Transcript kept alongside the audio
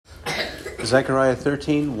Zechariah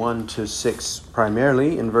 13, 1 to 6.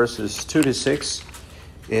 Primarily in verses 2 to 6,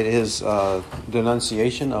 it is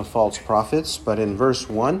denunciation of false prophets. But in verse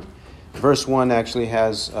 1 actually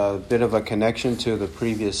has a bit of a connection to the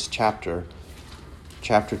previous chapter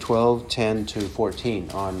 12, 10 to 14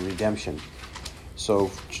 on redemption. So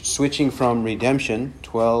switching from redemption,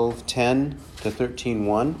 12, 10 to 13,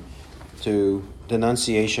 1, to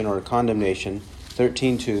denunciation or condemnation,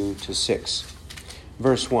 13, 2 to 6.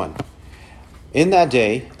 Verse 1. In that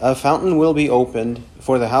day, a fountain will be opened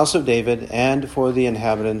for the house of David and for the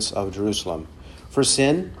inhabitants of Jerusalem, for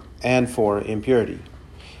sin and for impurity.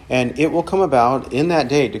 And it will come about in that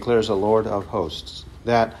day, declares the Lord of hosts,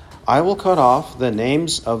 that I will cut off the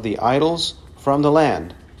names of the idols from the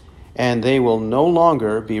land, and they will no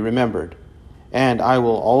longer be remembered. And I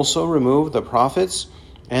will also remove the prophets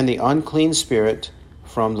and the unclean spirit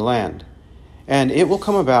from the land. And it will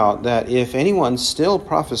come about that if anyone still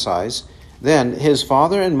prophesies, then his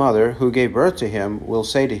father and mother who gave birth to him will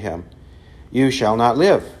say to him, You shall not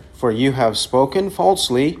live, for you have spoken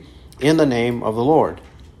falsely in the name of the Lord.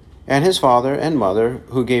 And his father and mother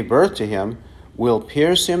who gave birth to him will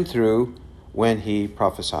pierce him through when he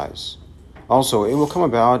prophesies. Also, it will come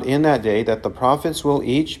about in that day that the prophets will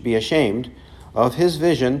each be ashamed of his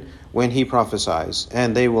vision when he prophesies,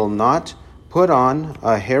 and they will not put on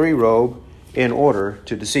a hairy robe in order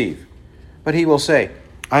to deceive. But he will say,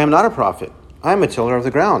 I am not a prophet. I am a tiller of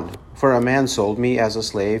the ground, for a man sold me as a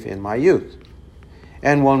slave in my youth.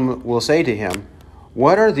 And one will say to him,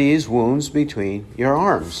 What are these wounds between your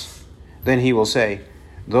arms? Then he will say,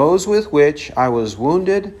 Those with which I was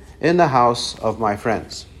wounded in the house of my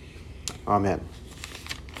friends. Amen.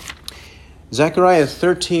 Zechariah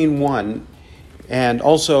 13:1 and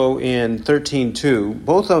also in 13:2,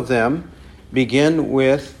 both of them begin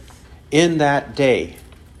with in that day.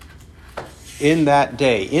 In that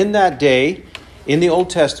day. In that day, in the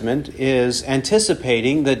Old Testament, is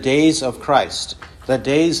anticipating the days of Christ, the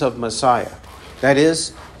days of Messiah. That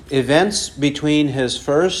is, events between his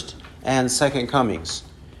first and second comings.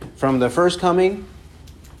 From the first coming,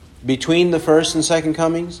 between the first and second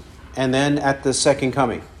comings, and then at the second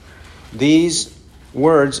coming. These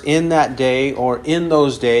words, in that day, or in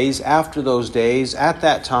those days, after those days, at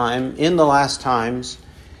that time, in the last times,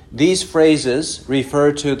 these phrases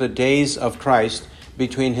refer to the days of Christ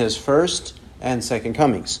between his first and second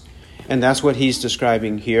comings. And that's what he's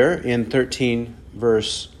describing here in 13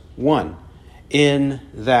 verse 1. In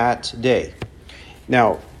that day.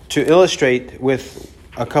 Now, to illustrate with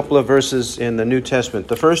a couple of verses in the New Testament,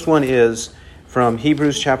 the first one is from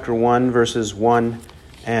Hebrews chapter 1 verses 1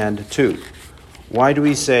 and 2. Why do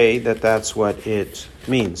we say that that's what it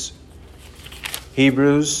means?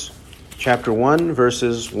 Hebrews chapter 1,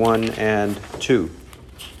 verses 1 and 2.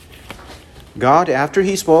 God, after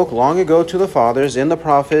he spoke long ago to the fathers in the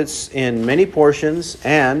prophets in many portions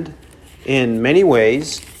and in many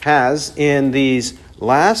ways, has in these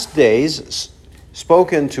last days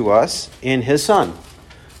spoken to us in his Son,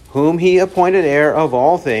 whom he appointed heir of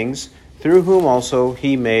all things, through whom also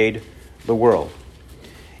he made the world.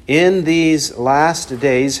 In these last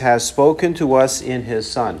days has spoken to us in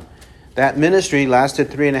his Son. That ministry lasted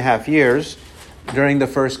 3.5 years during the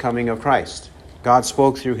first coming of Christ. God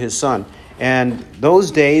spoke through his Son. And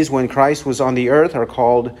those days when Christ was on the earth are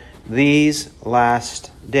called these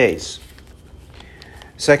last days.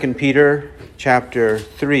 2 Peter chapter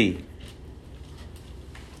 3.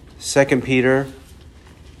 2 Peter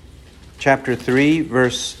chapter 3,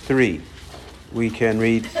 verse 3. We can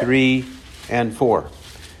read 3 and 4.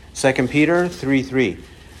 2 Peter 3:3.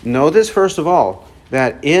 Know this first of all,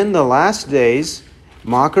 that in the last days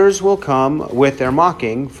mockers will come with their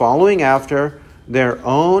mocking, following after their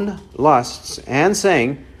own lusts, and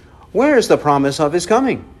saying, Where is the promise of his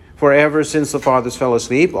coming? For ever since the fathers fell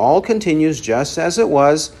asleep, all continues just as it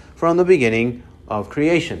was from the beginning of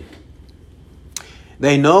creation.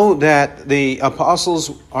 They know that the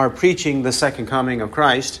apostles are preaching the second coming of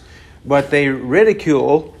Christ, but they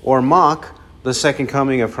ridicule or mock the second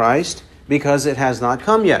coming of Christ because it has not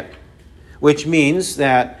come yet. Which means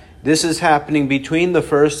that this is happening between the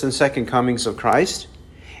first and second comings of Christ,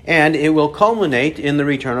 and it will culminate in the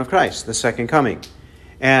return of Christ, the second coming.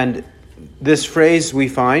 And this phrase we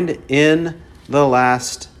find in the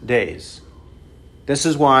last days. This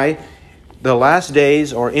is why the last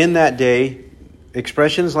days or in that day,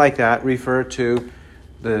 expressions like that refer to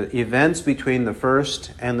the events between the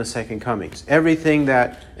first and the second comings. Everything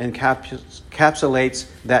that encapsulates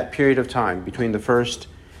that period of time between the first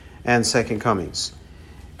and second comings.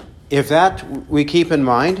 If that we keep in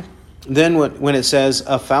mind, then when it says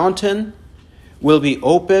a fountain will be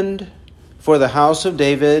opened for the house of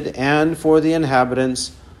David and for the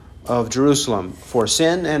inhabitants of Jerusalem, for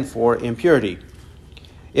sin and for impurity.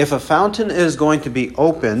 If a fountain is going to be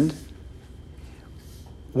opened,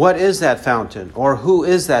 what is that fountain? Or who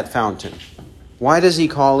is that fountain? Why does he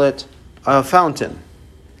call it a fountain?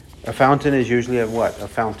 A fountain is usually a what? A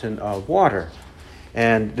fountain of water.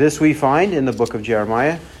 And this we find in the book of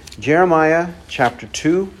Jeremiah. Jeremiah chapter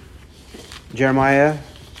 2. Jeremiah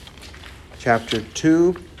chapter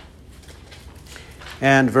 2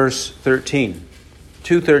 and verse 13.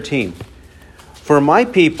 2:13. For my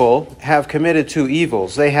people have committed two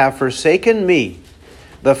evils. They have forsaken me,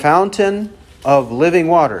 the fountain of living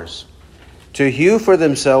waters, to hew for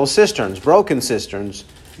themselves cisterns, broken cisterns,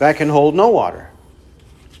 that can hold no water.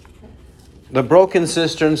 The broken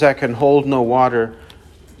cisterns that can hold no water,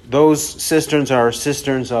 those cisterns are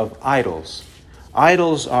cisterns of idols.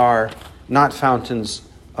 Idols are not fountains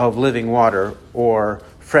of living water or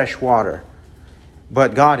fresh water,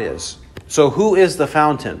 but God is. So who is the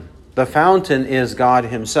fountain? The fountain is God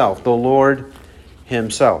himself, the Lord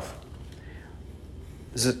himself.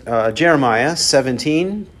 Jeremiah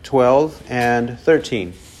 17, 12, and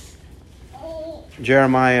 13.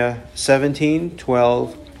 Jeremiah 17,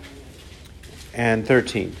 12, and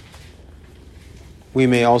 13. We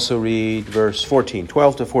may also read verse 14,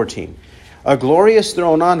 12 to 14. A glorious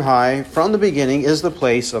throne on high from the beginning is the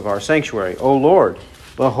place of our sanctuary. O Lord,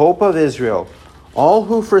 the hope of Israel, all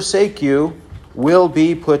who forsake you will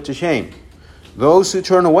be put to shame. Those who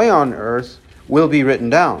turn away on earth will be written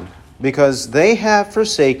down, because they have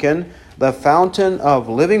forsaken the fountain of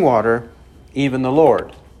living water, even the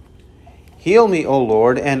Lord. Heal me, O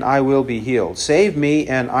Lord, and I will be healed. Save me,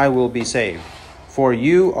 and I will be saved. For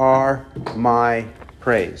you are my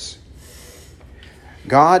praise.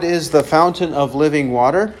 God is the fountain of living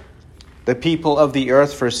water. The people of the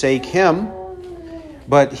earth forsake him,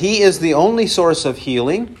 but he is the only source of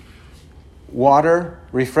healing, water,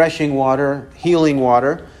 refreshing water, healing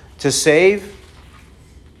water, to save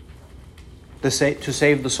the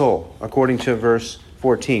soul, according to verse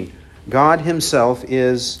 14. God himself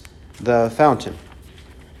is the fountain.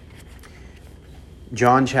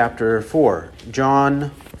 John chapter 4.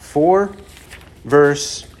 John 4,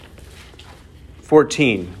 verse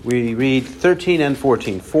 14. We read 13 and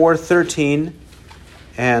 14. 4, 13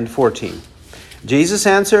 and 14. Jesus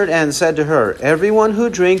answered and said to her, everyone who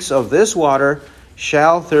drinks of this water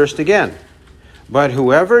shall thirst again. But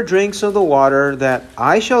whoever drinks of the water that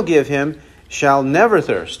I shall give him shall never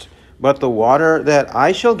thirst. But the water that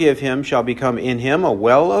I shall give him shall become in him a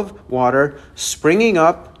well of water springing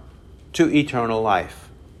up to eternal life.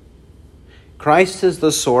 Christ is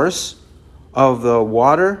the source of the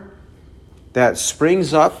water that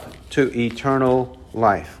springs up to eternal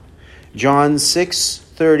life. John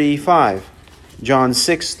 6:35. John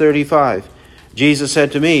 6:35. Jesus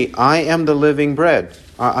said to me, I am the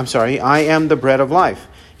bread of life.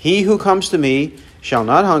 He who comes to me shall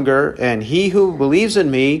not hunger, and he who believes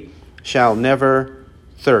in me shall never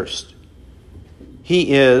thirst.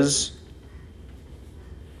 He is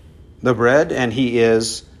the bread, and he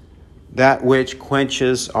is that which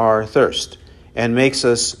quenches our thirst and makes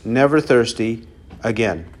us never thirsty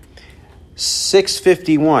again.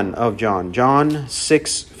 6:51 of John. John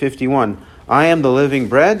 6:51. I am the living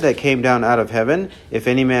bread that came down out of heaven. If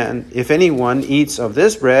anyone eats of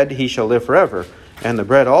this bread, he shall live forever. And the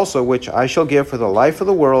bread also which I shall give for the life of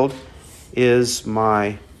the world is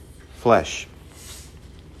my flesh.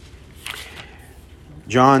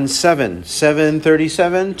 John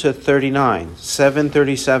 7:37 to 39.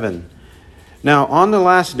 7:37. Now on the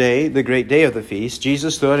last day, the great day of the feast,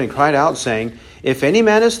 Jesus stood and cried out, saying, if any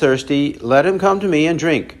man is thirsty, let him come to me and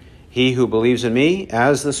drink. He who believes in me,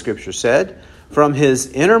 as the scripture said, from his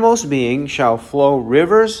innermost being shall flow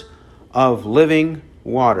rivers of living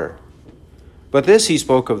water. But this he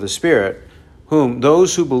spoke of the Spirit, whom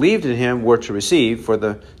those who believed in him were to receive, for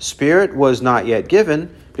the Spirit was not yet given,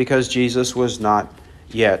 because Jesus was not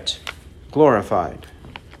yet glorified.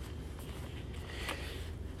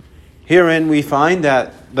 Herein we find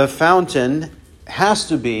that the fountain has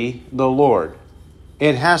to be the Lord.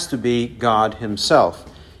 It has to be God himself.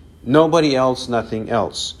 Nobody else, nothing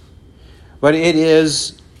else. But it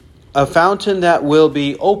is a fountain that will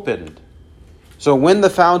be opened. So when the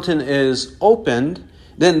fountain is opened,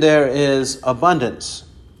 then there is abundance.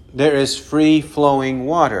 There is free flowing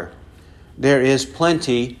water. There is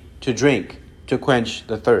plenty to drink to quench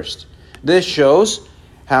the thirst. This shows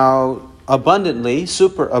how abundantly,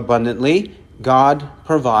 super abundantly, God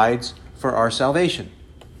provides for our salvation.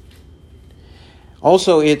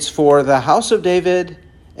 Also, it's for the house of David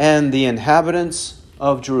and the inhabitants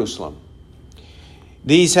of Jerusalem.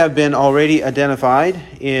 These have been already identified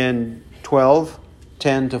in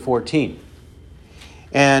 12:10-14.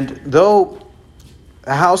 And though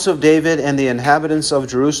the house of David and the inhabitants of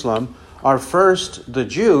Jerusalem are first the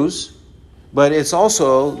Jews, but it's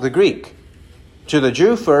also the Greek. To the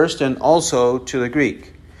Jew first and also to the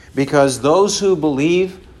Greek. Because those who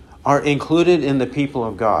believe are included in the people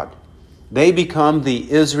of God. They become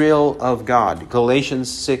the Israel of God. Galatians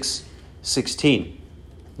 6:16.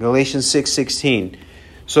 Galatians 6:16.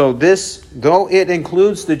 So this, though it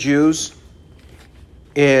includes the Jews,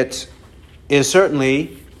 it is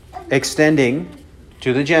certainly extending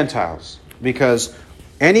to the Gentiles. Because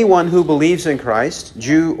anyone who believes in Christ,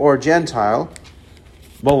 Jew or Gentile,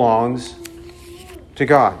 belongs to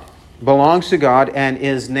God. Belongs to God and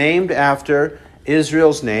is named after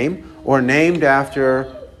Israel's name or named after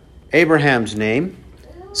Abraham's name,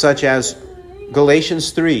 such as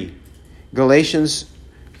Galatians 3. Galatians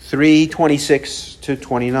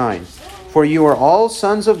 3:26-29. For you are all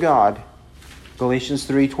sons of God. Galatians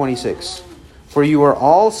 3:26. For you are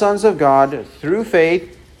all sons of God through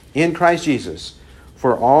faith in Christ Jesus.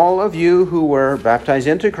 For all of you who were baptized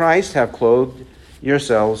into Christ have clothed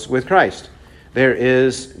yourselves with Christ. There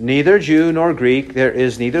is neither Jew nor Greek, there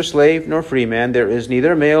is neither slave nor free man, there is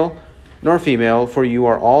neither male nor female, for you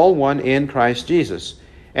are all one in Christ Jesus.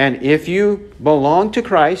 And if you belong to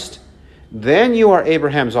Christ, then you are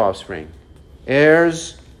Abraham's offspring,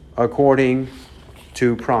 heirs according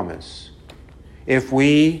to promise. If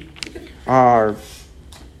we are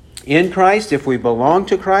in Christ, if we belong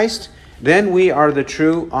to Christ, then we are the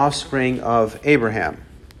true offspring of Abraham.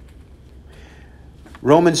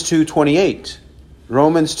 Romans 2:28.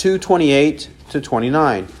 Romans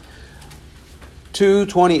 2:28-29.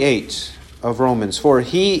 2:28 of Romans. For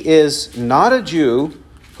he is not a Jew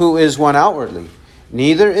who is one outwardly,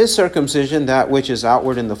 neither is circumcision that which is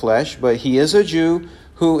outward in the flesh, but he is a Jew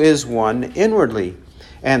who is one inwardly.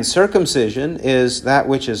 And circumcision is that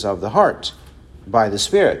which is of the heart, by the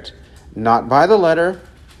Spirit, not by the letter,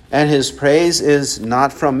 and his praise is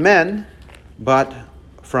not from men, but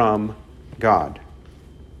from God.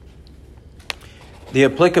 The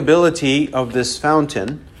applicability of this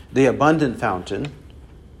fountain, the abundant fountain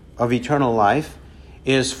of eternal life,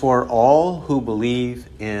 is for all who believe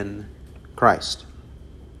in Christ.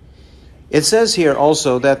 It says here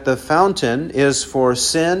also that the fountain is for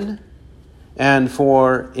sin and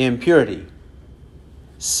for impurity.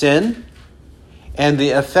 Sin and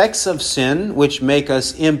the effects of sin which make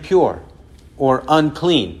us impure or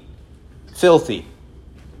unclean, filthy.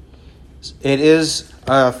 It is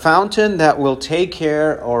a fountain that will take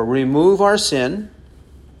care or remove our sin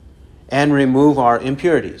and remove our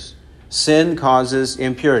impurities. Sin causes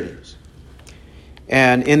impurities.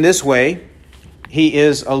 And in this way, he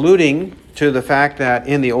is alluding to the fact that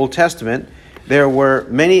in the Old Testament, there were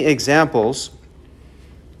many examples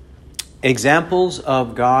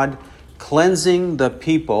of God cleansing the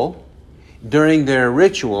people during their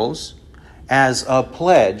rituals as a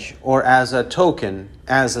pledge or as a token,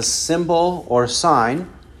 as a symbol or sign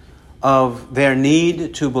of their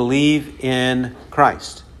need to believe in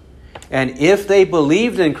Christ. And if they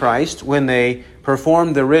believed in Christ when they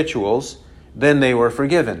performed the rituals, then they were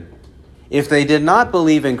forgiven. If they did not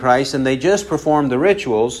believe in Christ and they just performed the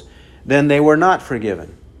rituals, then they were not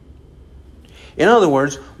forgiven. In other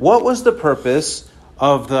words, what was the purpose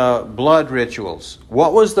of the blood rituals?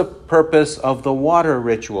 What was the purpose of the water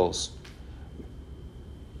rituals?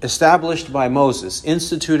 Established by Moses,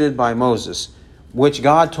 instituted by Moses, which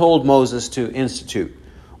God told Moses to institute.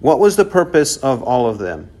 What was the purpose of all of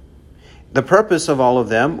them? The purpose of all of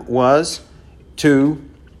them was to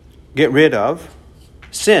get rid of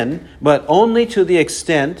sin, but only to the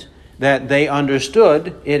extent that they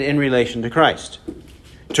understood it in relation to Christ.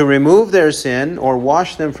 To remove their sin or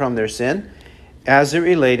wash them from their sin as it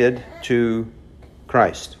related to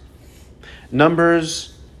Christ.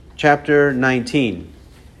 Numbers chapter 19.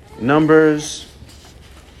 Numbers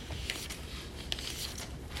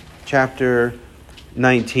chapter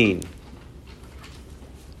 19.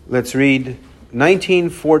 Let's read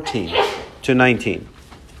 19:14 to 19.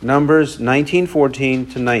 Numbers 19:14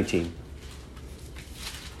 to 19.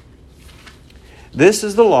 This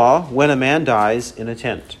is the law when a man dies in a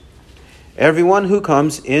tent. Everyone who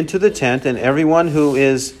comes into the tent and everyone who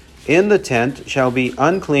is in the tent shall be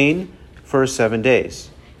unclean for 7 days.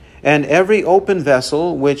 And every open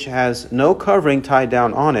vessel which has no covering tied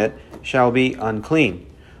down on it shall be unclean.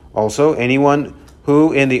 Also, anyone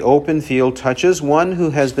who in the open field touches one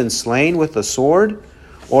who has been slain with the sword,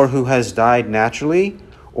 or who has died naturally,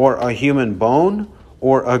 or a human bone,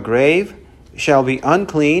 or a grave, shall be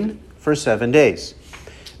unclean for 7 days.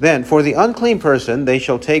 Then for the unclean person, they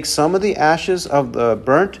shall take some of the ashes of the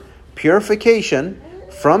burnt purification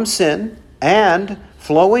from sin, and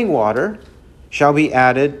flowing water shall be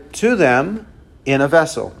added to them in a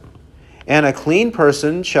vessel. And a clean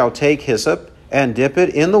person shall take hyssop, and dip it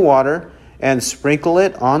in the water, and sprinkle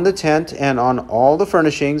it on the tent, and on all the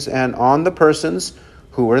furnishings, and on the persons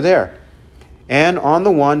who were there, and on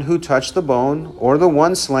the one who touched the bone, or the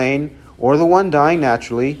one slain, or the one dying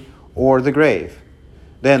naturally, or the grave.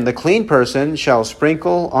 Then the clean person shall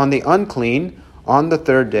sprinkle on the unclean on the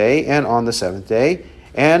 3rd day and on the 7th day,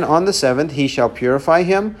 and on the 7th he shall purify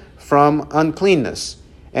him from uncleanness.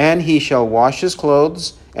 And he shall wash his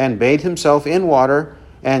clothes and bathe himself in water,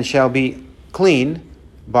 and shall be clean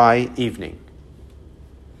by evening.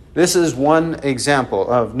 This is one example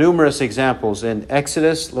of numerous examples in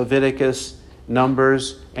Exodus, Leviticus,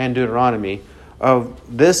 Numbers, and Deuteronomy of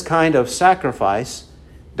this kind of sacrifice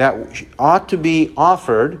that ought to be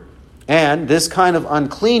offered, and this kind of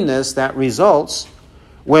uncleanness that results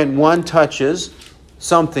when one touches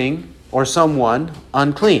something or someone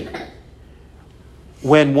unclean.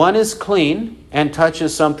 When one is clean and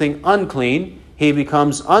touches something unclean, he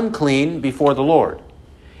becomes unclean before the Lord.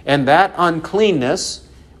 And that uncleanness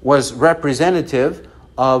was representative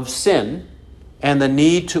of sin and the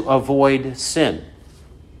need to avoid sin.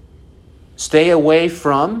 Stay away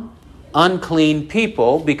from unclean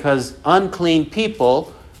people, because unclean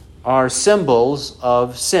people are symbols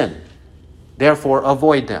of sin. Therefore,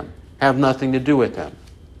 avoid them. Have nothing to do with them.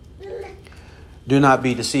 Do not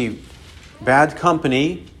be deceived. Bad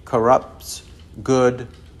company corrupts good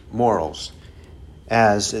morals,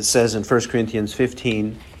 as it says in 1 Corinthians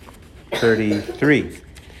 15:33.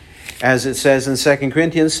 As it says in 2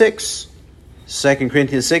 Corinthians 6, 2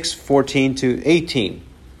 Corinthians 6:14 to 18.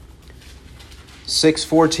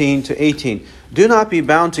 6:14 to 18. Do not be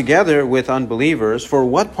bound together with unbelievers, for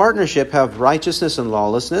what partnership have righteousness and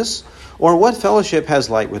lawlessness? Or what fellowship has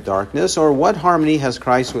light with darkness? Or what harmony has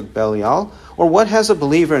Christ with Belial? Or what has a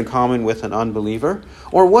believer in common with an unbeliever?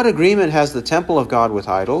 Or what agreement has the temple of God with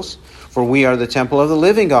idols? For we are the temple of the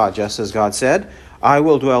living God, just as God said, I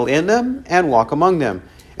will dwell in them and walk among them,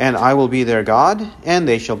 and I will be their God, and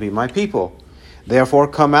they shall be my people. Therefore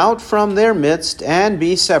come out from their midst and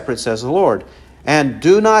be separate, says the Lord, and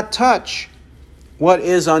do not touch what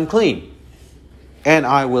is unclean, and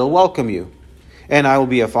I will welcome you. And I will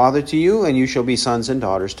be a father to you, and you shall be sons and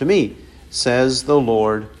daughters to me, says the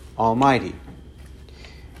Lord Almighty.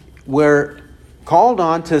 We're called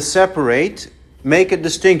on to separate, make a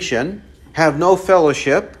distinction, have no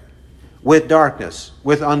fellowship with darkness,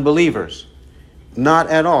 with unbelievers. Not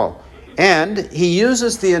at all. And he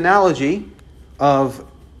uses the analogy of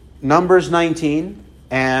Numbers 19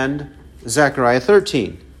 and Zechariah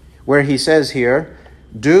 13, where he says here,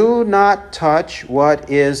 do not touch what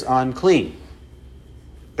is unclean.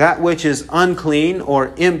 That which is unclean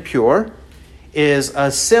or impure is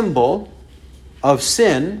a symbol of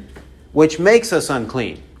sin, which makes us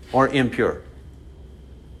unclean or impure.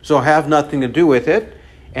 So have nothing to do with it,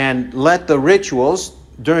 and let the rituals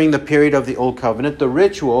during the period of the Old Covenant, the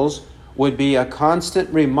rituals would be a constant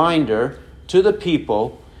reminder to the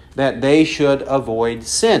people that they should avoid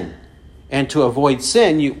sin. And to avoid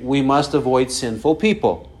sin, we must avoid sinful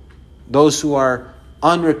people, those who are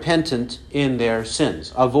unrepentant in their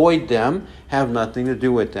sins. Avoid them, have nothing to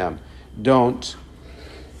do with them. Don't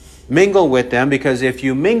mingle with them, because if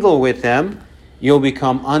you mingle with them, you'll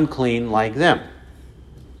become unclean like them.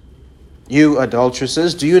 You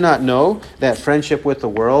adulteresses, do you not know that friendship with the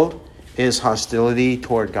world is hostility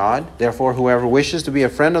toward God? Therefore, whoever wishes to be a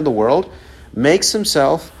friend of the world makes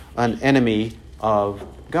himself an enemy of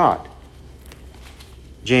God.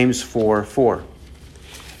 James 4:4.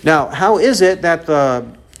 Now, how is it that the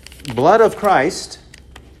blood of Christ,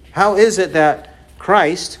 how is it that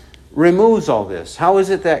Christ removes all this? How is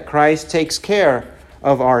it that Christ takes care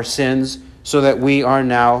of our sins so that we are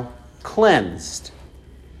now cleansed?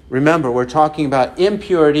 Remember, we're talking about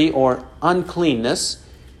impurity or uncleanness.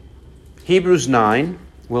 Hebrews 9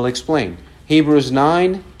 will explain. Hebrews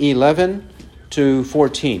 9:11 to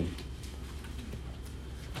 14.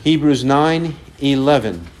 Hebrews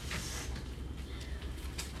 9:11.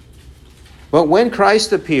 But when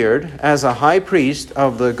Christ appeared as a high priest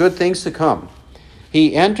of the good things to come,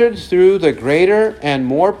 he entered through the greater and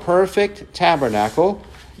more perfect tabernacle,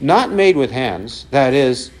 not made with hands, that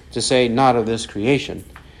is to say, not of this creation,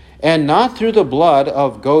 and not through the blood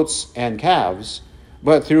of goats and calves,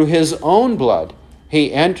 but through his own blood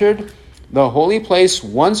he entered the holy place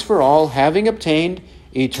once for all, having obtained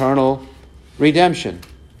eternal redemption.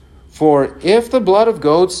 For if the blood of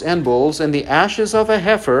goats and bulls and the ashes of a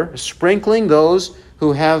heifer, sprinkling those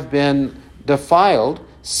who have been defiled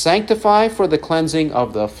sanctify for the cleansing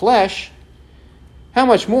of the flesh, how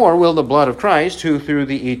much more will the blood of Christ, who through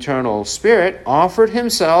the eternal Spirit offered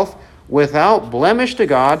himself without blemish to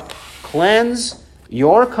God, cleanse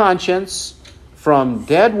your conscience from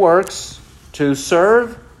dead works to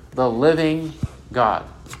serve the living God?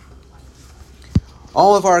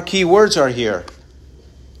 All of our key words are here.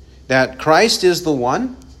 That Christ is the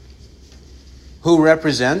one who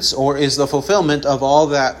represents or is the fulfillment of all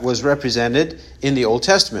that was represented in the Old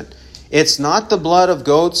Testament. It's not the blood of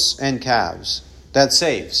goats and calves that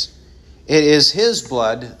saves. It is his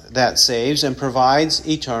blood that saves and provides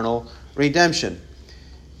eternal redemption.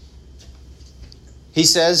 He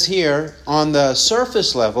says here, on the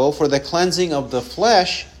surface level, for the cleansing of the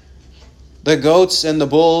flesh, the goats and the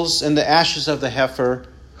bulls and the ashes of the heifer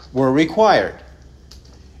were required.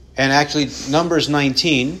 And actually, Numbers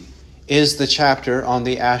 19 is the chapter on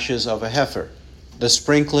the ashes of a heifer. The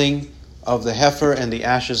sprinkling of the heifer and the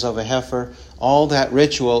ashes of a heifer, all that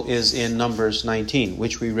ritual is in Numbers 19,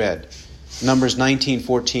 which we read. Numbers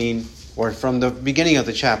 19:14, or from the beginning of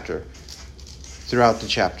the chapter, throughout the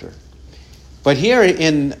chapter. But here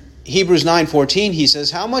in Hebrews 9:14, he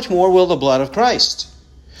says, how much more will the blood of Christ,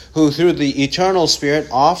 who through the eternal Spirit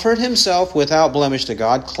offered himself without blemish to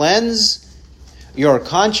God, cleanse your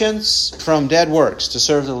conscience from dead works to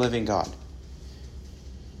serve the living God?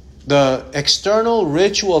 The external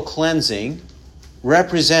ritual cleansing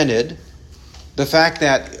represented the fact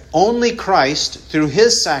that only Christ, through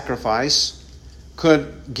his sacrifice,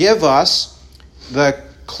 could give us the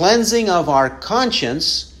cleansing of our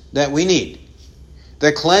conscience that we need.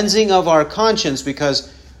 The cleansing of our conscience,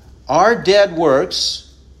 because our dead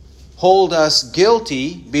works hold us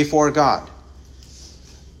guilty before God.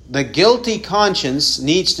 The guilty conscience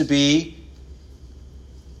needs to be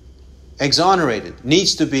exonerated,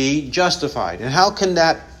 needs to be justified. And how can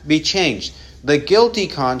that be changed? The guilty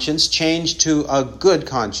conscience changed to a good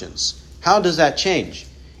conscience. How does that change?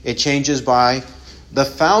 It changes by the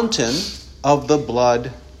fountain of the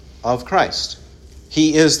blood of Christ.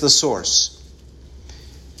 He is the source.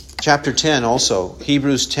 Chapter 10 also,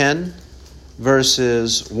 Hebrews 10,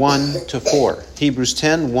 verses 1 to 4. Hebrews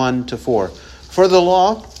 10, 1 to 4. For the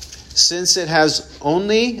law, since it has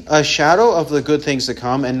only a shadow of the good things to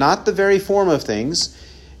come and not the very form of things,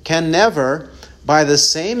 can never, by the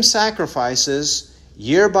same sacrifices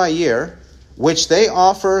year by year, which they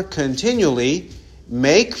offer continually,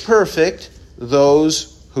 make perfect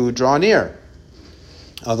those who draw near.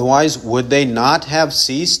 Otherwise, would they not have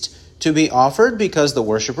ceased to be offered, because the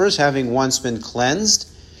worshippers, having once been cleansed,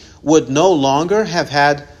 would no longer have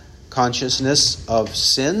had consciousness of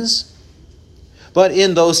sins? But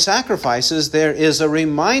in those sacrifices there is a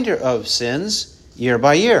reminder of sins year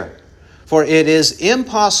by year. For it is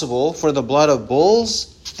impossible for the blood of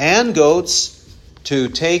bulls and goats to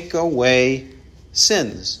take away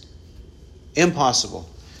sins. Impossible.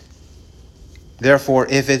 Therefore,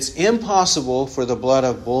 if it's impossible for the blood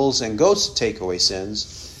of bulls and goats to take away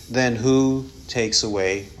sins, then who takes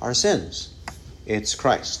away our sins? It's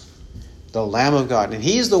Christ, the Lamb of God. And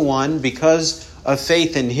he's the one, because of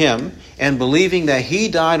faith in him and believing that he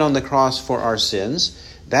died on the cross for our sins,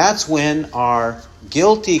 that's when our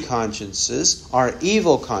guilty consciences, our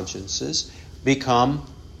evil consciences, become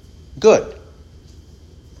good.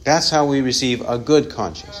 That's how we receive a good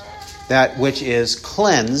conscience. That which is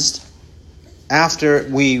cleansed after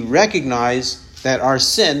we recognize that our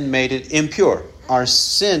sin made it impure. Our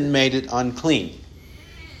sin made it unclean.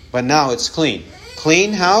 But now it's clean.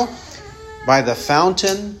 Clean how? By the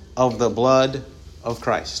fountain of the blood of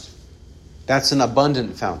Christ. That's an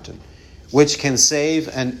abundant fountain, which can save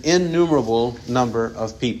an innumerable number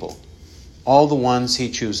of people. All the ones he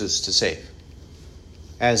chooses to save.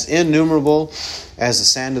 As innumerable as the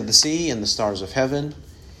sand of the sea and the stars of heaven,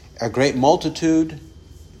 a great multitude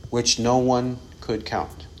which no one could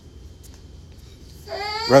count.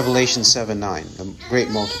 Revelation 7:9, a great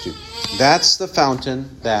multitude. That's the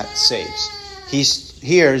fountain that saves.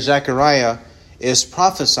 Here, Zechariah is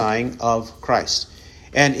prophesying of Christ.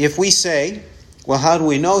 And if we say, well, how do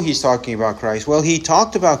we know he's talking about Christ? Well, he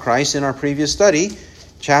talked about Christ in our previous study,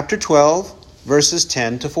 chapter 12, verses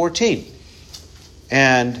 10 to 14.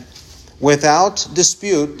 And without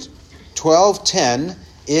dispute, 12:10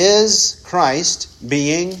 is Christ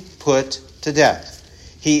being put to death.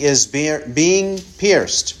 He is being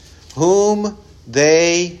pierced, whom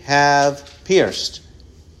they have pierced.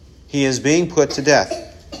 He is being put to death.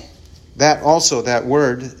 That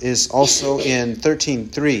word is also in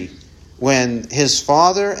 13:3, when his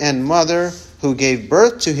father and mother who gave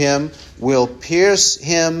birth to him will pierce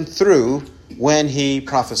him through when he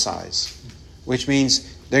prophesies. which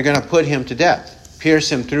means they're going to put him to death.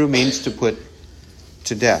 Pierce him through means to put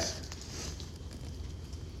to death.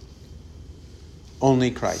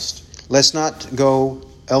 Only Christ. Let's not go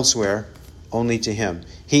elsewhere, only to him.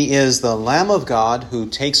 He is the Lamb of God who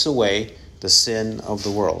takes away the sin of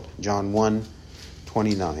the world. John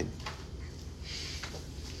 1:29.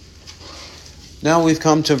 Now we've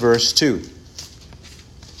come to verse 2.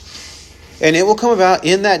 And it will come about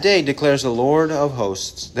in that day, declares the Lord of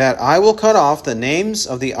hosts, that I will cut off the names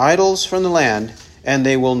of the idols from the land, and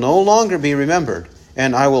they will no longer be remembered.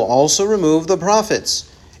 And I will also remove the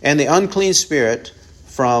prophets and the unclean spirit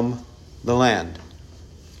from the land.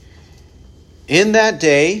 In that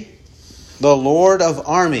day, the Lord of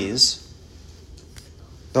armies,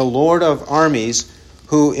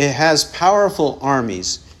 who has powerful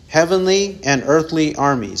armies, heavenly and earthly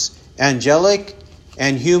armies, angelic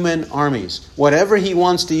and human armies, whatever he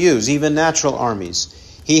wants to use, even natural armies,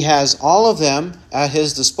 he has all of them at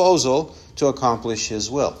his disposal to accomplish his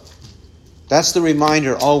will. That's the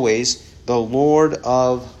reminder always, the Lord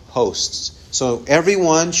of hosts. So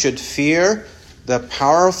everyone should fear the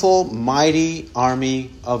powerful, mighty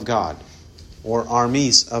army of God, or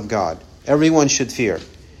armies of God. Everyone should fear.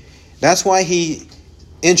 That's why he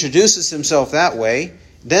introduces himself that way,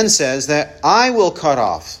 then says that I will cut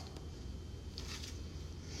off.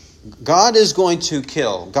 God is going to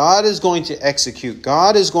kill. God is going to execute.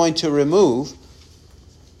 God is going to remove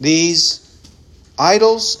these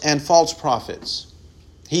idols and false prophets.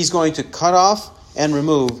 He's going to cut off and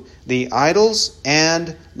remove the idols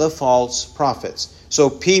and the false prophets. So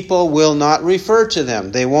people will not refer to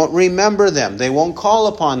them. They won't remember them. They won't call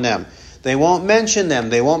upon them. They won't mention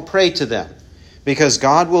them. They won't pray to them. Because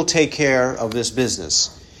God will take care of this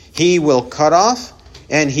business. He will cut off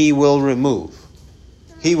and he will remove.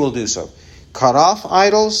 He will do so. Cut off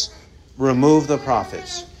idols, remove the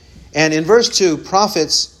prophets. And in verse 2,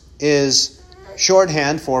 prophets is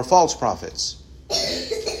shorthand for false prophets.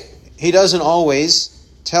 He doesn't always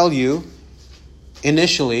tell you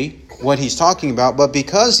initially what he's talking about, but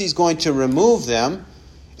because he's going to remove them,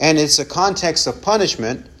 and it's a context of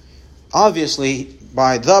punishment, obviously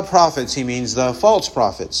by the prophets he means the false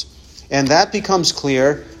prophets. And that becomes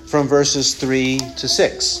clear from verses 3 to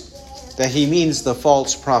 6, that he means the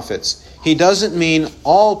false prophets. He doesn't mean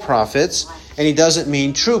all prophets, and he doesn't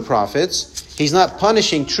mean true prophets. He's not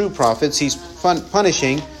punishing true prophets, he's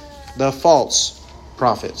punishing the false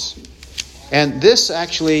prophets. And this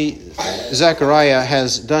actually Zechariah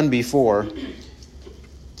has done before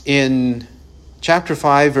in chapter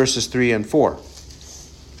 5, verses 3 and 4.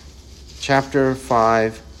 Chapter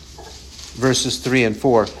 5, verses 3 and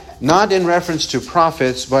 4. Not in reference to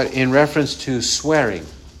prophets, but in reference to swearing.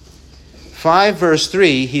 5 verse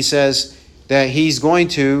 3, he says that he's going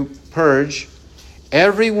to purge.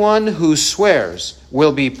 Everyone who swears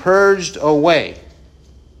will be purged away.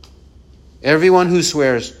 Everyone who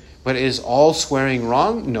swears. But is all swearing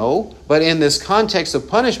wrong? No. But in this context of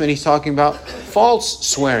punishment, he's talking about false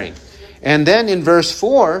swearing. And then in verse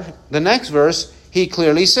 4, the next verse, he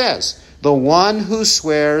clearly says, the one who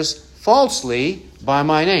swears falsely by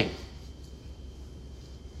my name.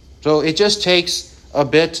 So it just takes a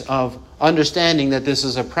bit of understanding that this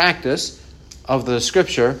is a practice of the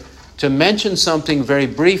Scripture to mention something very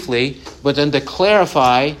briefly, but then to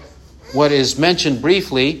clarify what is mentioned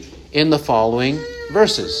briefly in the following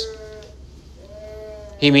verses.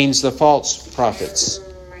 He means the false prophets.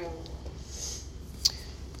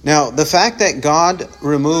 Now, the fact that God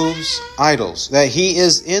removes idols, that he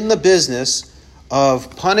is in the business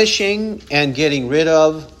of punishing and getting rid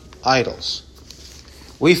of idols.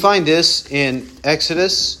 We find this in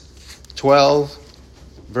Exodus 12,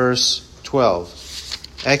 verse 12.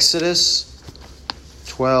 Exodus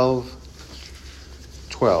 12,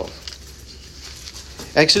 12.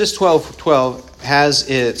 Exodus 12:12 has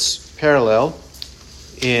its parallel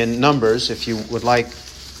in Numbers, if you would like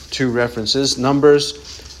two references. Numbers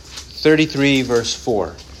 33, verse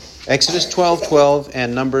 4. Exodus 12:12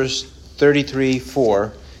 and Numbers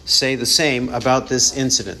 33:4 say the same about this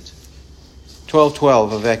incident.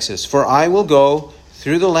 12:12 of Exodus. For I will go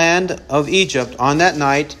through the land of Egypt on that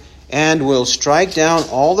night, and will strike down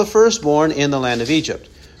all the firstborn in the land of Egypt,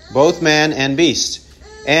 both man and beast.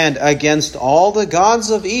 And against all the gods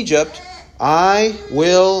of Egypt I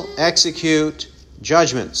will execute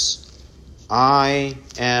judgments. I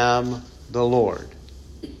am the Lord.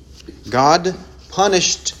 God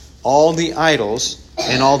punished all the idols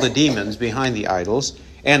and all the demons behind the idols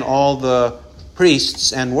and all the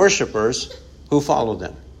priests and worshipers who followed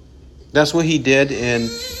them. That's what he did in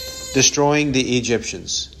destroying the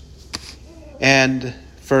Egyptians. And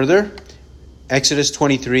further, Exodus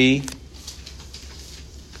 23,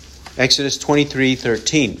 Exodus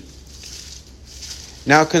 23:13.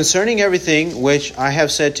 Now concerning everything which I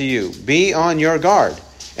have said to you, be on your guard,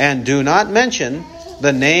 and do not mention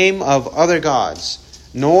the name of other gods,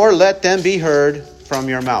 nor let them be heard from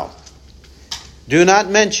your mouth. Do not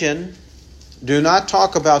mention, do not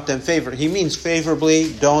talk about them favorably. He means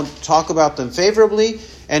favorably. Don't talk about them favorably,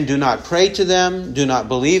 and do not pray to them, do not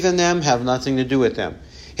believe in them, have nothing to do with them.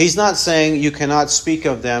 He's not saying you cannot speak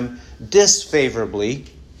of them disfavorably.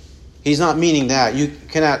 He's not meaning that.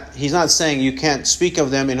 He's not saying you can't speak of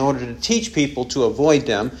them in order to teach people to avoid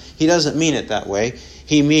them. He doesn't mean it that way.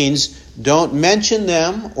 He means don't mention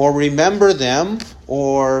them or remember them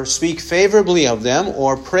or speak favorably of them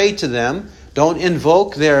or pray to them. Don't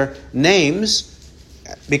invoke their names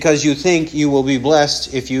because you think you will be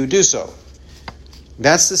blessed if you do so.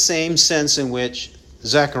 That's the same sense in which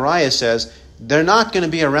Zechariah says, they're not going to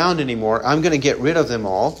be around anymore. I'm going to get rid of them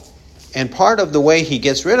all. And part of the way he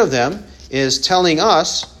gets rid of them is telling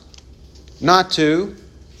us not to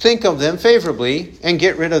think of them favorably and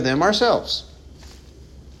get rid of them ourselves.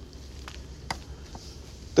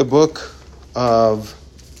 The book of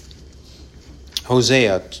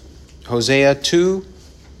Hosea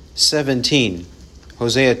 2:17.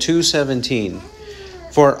 Hosea 2:17.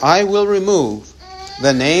 For I will remove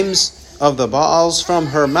the names of the Baals from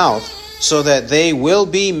her mouth, so that they will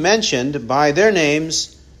be mentioned by their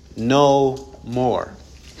names no more.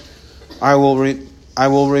 I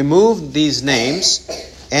will remove these names,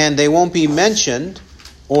 and they won't be mentioned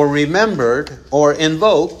or remembered or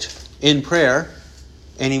invoked in prayer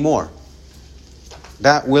anymore.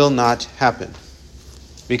 That will not happen,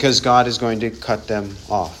 because God is going to cut them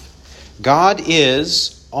off. God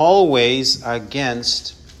is always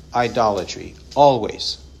against idolatry.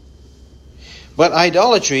 Always. But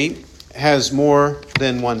idolatry has more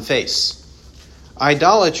than one face.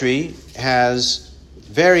 Idolatry has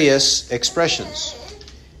various expressions.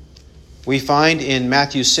 We find in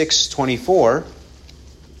Matthew 6:24,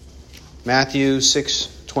 Matthew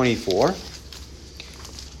 6:24,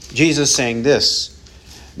 Jesus saying this,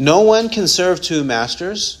 no one can serve two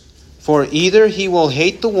masters, for either he will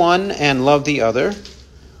hate the one and love the other,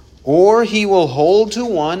 or he will hold to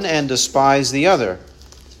one and despise the other.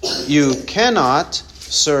 You cannot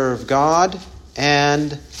serve God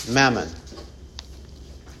and mammon.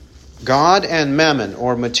 God and mammon,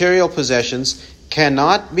 or material possessions,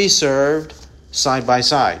 cannot be served side by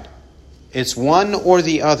side. It's one or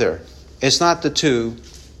the other. It's not the two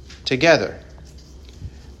together.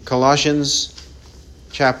 Colossians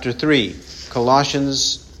chapter 3.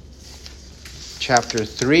 Colossians chapter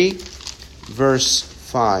 3, verse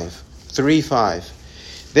 5. 3:5.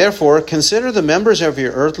 Therefore, consider the members of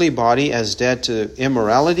your earthly body as dead to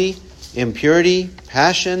immorality, impurity,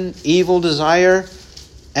 passion, evil desire,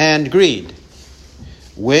 and greed,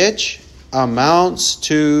 which amounts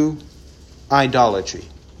to idolatry.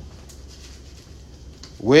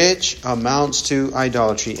 Which amounts to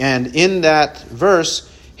idolatry. And in that verse,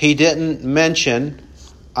 he didn't mention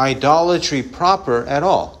idolatry proper at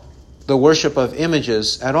all, the worship of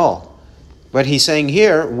images at all. But he's saying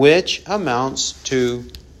here, which amounts to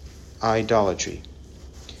idolatry.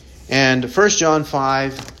 And 1 John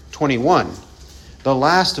 5:21, the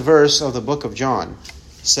last verse of the book of John,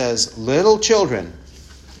 says, little children,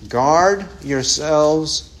 guard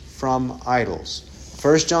yourselves from idols.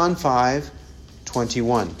 1 John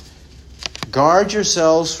 5:21. Guard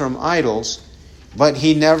yourselves from idols, but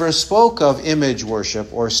he never spoke of image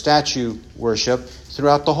worship or statue worship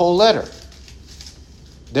throughout the whole letter.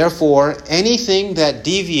 Therefore, anything that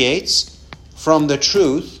deviates from the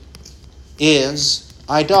truth is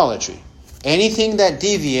idolatry. Anything that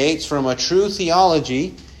deviates from a true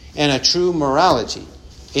theology and a true morality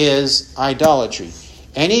is idolatry.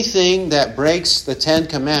 Anything that breaks the Ten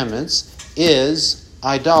Commandments is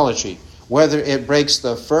idolatry. Whether it breaks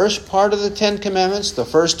the first part of the Ten Commandments, the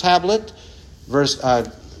first tablet,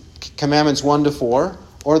 Commandments 1 to 4,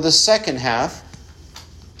 or the second half,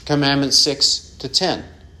 Commandments 6 to 10.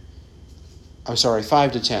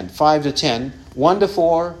 5 to 10. 5 to 10, 1 to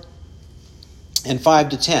 4, and 5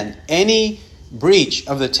 to 10. Any breach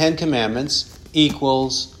of the Ten Commandments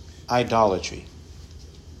equals idolatry.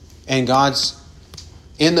 And God's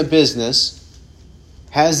in the business,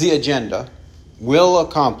 has the agenda, will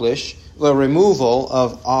accomplish the removal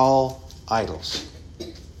of all idols.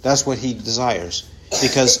 That's what he desires,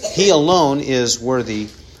 because he alone is worthy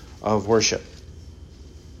of worship.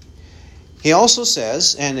 He also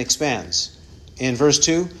says and expands in verse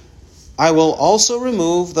 2, I will also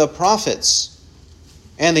remove the prophets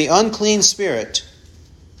and the unclean spirit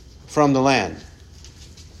from the land.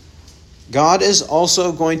 God is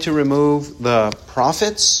also going to remove the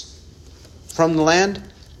prophets from the land?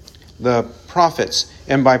 The prophets.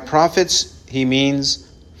 And by prophets, he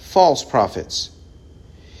means false prophets.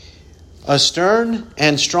 A stern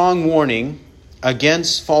and strong warning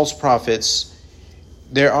against false prophets.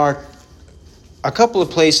 There are a couple of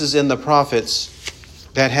places in the prophets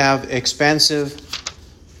that have expansive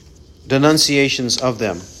denunciations of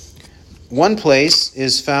them. One place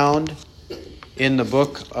is found in the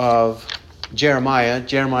book of Jeremiah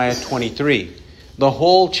 23. The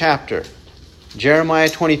whole chapter, Jeremiah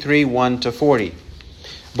 23, 1 to 40.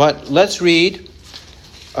 But let's read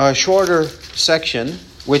a shorter section,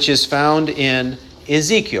 which is found in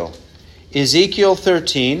Ezekiel. Ezekiel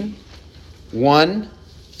 13, 1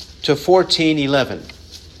 to 14, 11.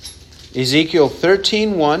 Ezekiel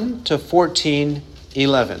 13, 1 to 14,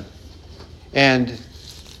 11. And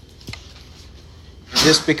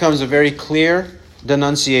this becomes a very clear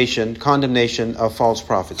denunciation, condemnation of false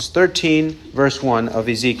prophets. 13, verse 1 of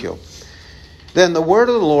Ezekiel. Then the word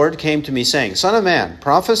of the Lord came to me, saying, Son of man,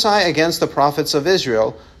 prophesy against the prophets of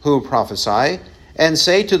Israel who prophesy, and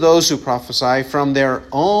say to those who prophesy from their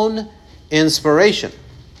own inspiration,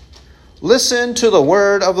 Listen to the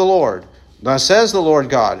word of the Lord. Thus says the Lord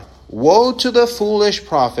God, Woe to the foolish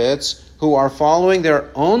prophets who are following their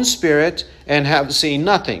own spirit and have seen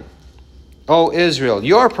nothing. O Israel,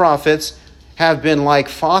 your prophets have been like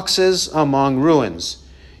foxes among ruins.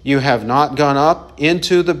 You have not gone up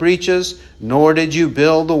into the breaches, nor did you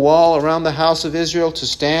build the wall around the house of Israel to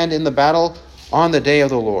stand in the battle on the day of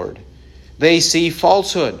the Lord. They see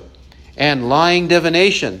falsehood and lying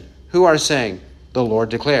divination, who are saying, The Lord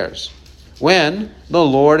declares, when the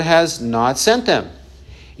Lord has not sent them.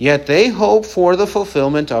 Yet they hope for the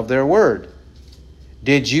fulfillment of their word.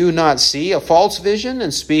 Did you not see a false vision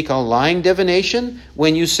and speak a lying divination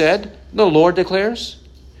when you said, The Lord declares?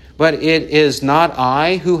 But it is not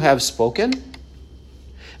I who have spoken.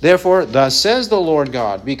 Therefore, thus says the Lord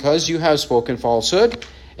God, because you have spoken falsehood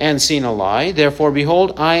and seen a lie, therefore,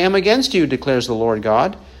 behold, I am against you, declares the Lord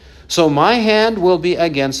God. So my hand will be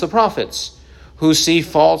against the prophets, who see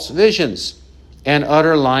false visions and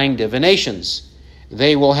utter lying divinations.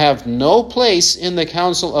 They will have no place in the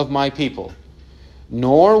council of my people,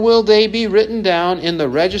 nor will they be written down in the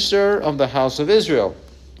register of the house of Israel,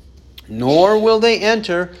 nor will they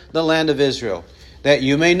enter the land of Israel, that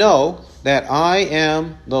you may know that I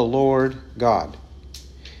am the Lord God.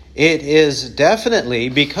 It is definitely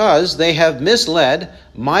because they have misled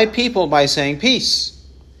my people by saying peace,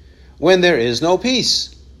 when there is no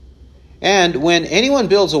peace. And when anyone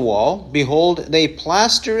builds a wall, behold, they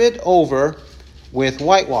plaster it over with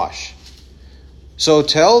whitewash. So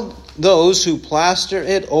tell those who plaster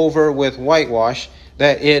it over with whitewash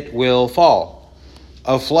that it will fall.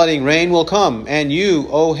 A flooding rain will come, and you,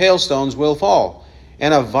 O hailstones, will fall,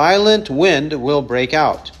 and a violent wind will break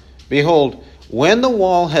out. Behold, when the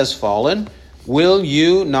wall has fallen, will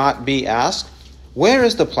you not be asked, Where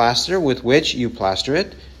is the plaster with which you plaster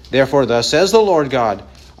it? Therefore thus says the Lord God,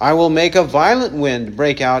 I will make a violent wind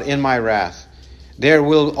break out in my wrath. There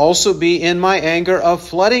will also be in my anger a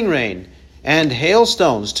flooding rain, and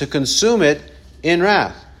hailstones to consume it in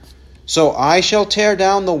wrath. So I shall tear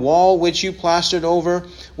down the wall which you plastered over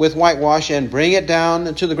with whitewash, and bring it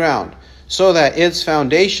down to the ground, so that its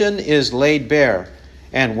foundation is laid bare.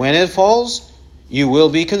 And when it falls, you will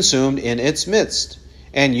be consumed in its midst,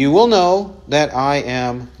 and you will know that I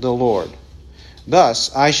am the Lord.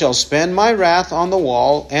 Thus I shall spend my wrath on the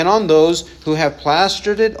wall and on those who have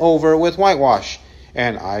plastered it over with whitewash.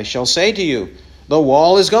 And I shall say to you, The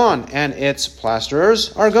wall is gone, and its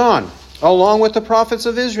plasterers are gone, along with the prophets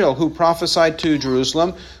of Israel who prophesied to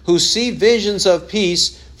Jerusalem, who see visions of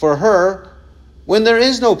peace for her when there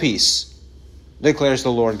is no peace, declares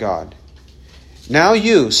the Lord God. Now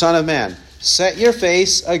you, son of man, set your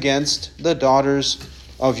face against the daughters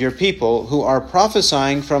of your people who are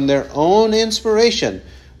prophesying from their own inspiration.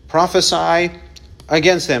 Prophesy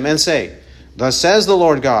against them and say, Thus says the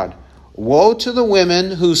Lord God, Woe to the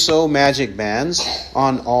women who sew magic bands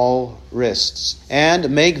on all wrists,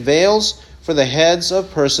 and make veils for the heads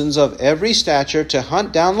of persons of every stature to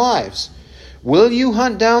hunt down lives. Will you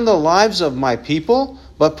hunt down the lives of my people,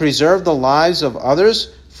 but preserve the lives of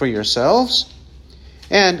others for yourselves?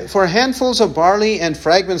 And for handfuls of barley and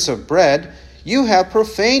fragments of bread, you have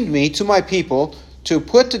profaned me to my people, to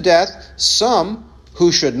put to death some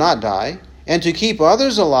who should not die, and to keep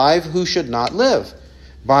others alive who should not live,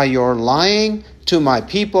 by your lying to my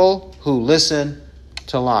people who listen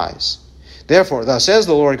to lies. Therefore, thus says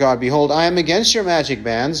the Lord God, Behold, I am against your magic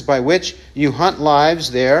bands, by which you hunt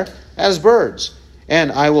lives there as birds,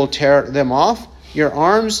 and I will tear them off your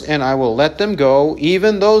arms, and I will let them go,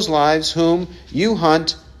 even those lives whom you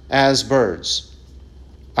hunt as birds.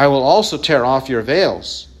 I will also tear off your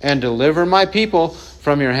veils and deliver my people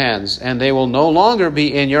from your hands, and they will no longer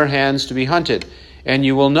be in your hands to be hunted, and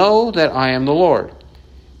you will know that I am the Lord.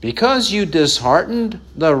 Because you disheartened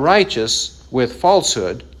the righteous with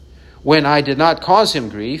falsehood, when I did not cause him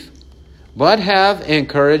grief, but have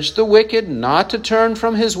encouraged the wicked not to turn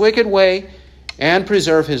from his wicked way and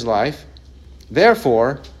preserve his life,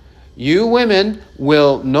 therefore you women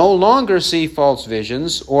will no longer see false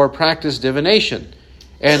visions or practice divination,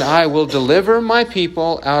 and I will deliver my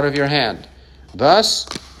people out of your hand. Thus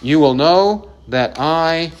you will know that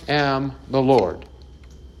I am the Lord.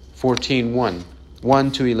 14:1,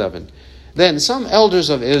 1-11. Then some elders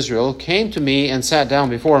of Israel came to me and sat down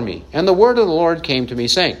before me, and the word of the Lord came to me,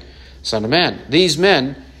 saying, Son of man, these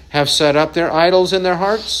men have set up their idols in their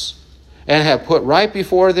hearts, and have put right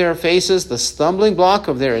before their faces the stumbling block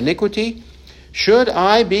of their iniquity. Should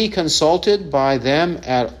I be consulted by them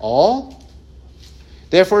at all?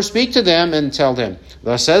 Therefore speak to them and tell them,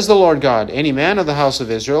 Thus says the Lord God, any man of the house of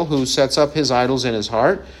Israel who sets up his idols in his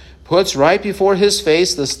heart, puts right before his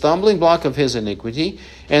face the stumbling block of his iniquity,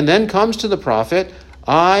 and then comes to the prophet,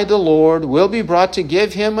 I, the Lord, will be brought to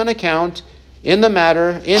give him an account in the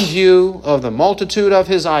matter in view of the multitude of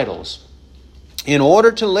his idols, in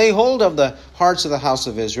order to lay hold of the hearts of the house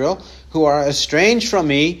of Israel, who are estranged from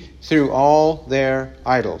me through all their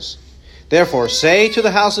idols. Therefore say to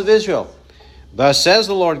the house of Israel, Thus says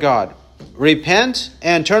the Lord God, Repent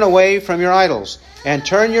and turn away from your idols, and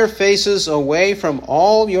turn your faces away from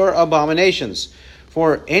all your abominations.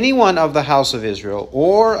 For anyone of the house of Israel,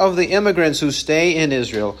 or of the immigrants who stay in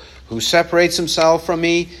Israel, who separates himself from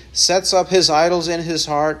me, sets up his idols in his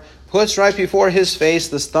heart, puts right before his face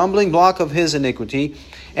the stumbling block of his iniquity,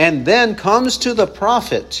 and then comes to the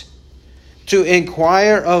prophet to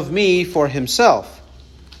inquire of me for himself,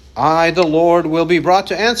 I, the Lord, will be brought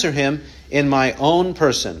to answer him in my own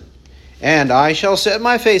person. And I shall set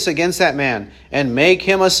my face against that man, and make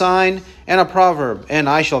him a sign and a proverb, and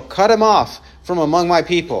I shall cut him off from among my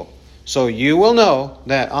people. So you will know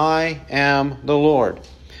that I am the Lord.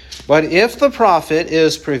 But if the prophet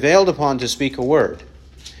is prevailed upon to speak a word,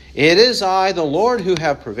 it is I, the Lord, who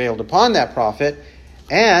have prevailed upon that prophet,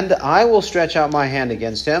 and I will stretch out my hand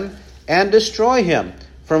against him, and destroy him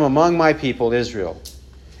from among my people Israel.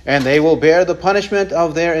 And they will bear the punishment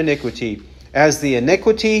of their iniquity, as the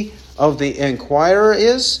iniquity of the inquirer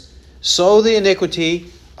is, so the iniquity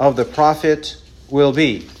of the prophet will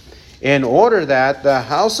be, in order that the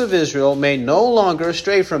house of Israel may no longer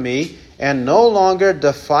stray from me, and no longer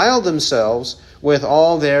defile themselves with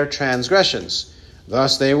all their transgressions.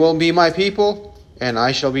 Thus they will be my people, and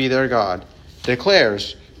I shall be their God,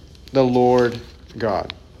 declares the Lord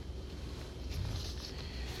God.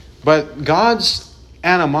 But God's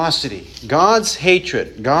animosity, God's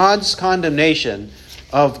hatred, God's condemnation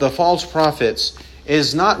of the false prophets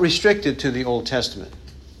is not restricted to the Old Testament.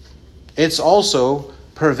 It's also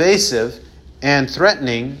pervasive and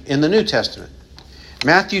threatening in the New Testament.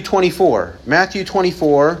 Matthew 24,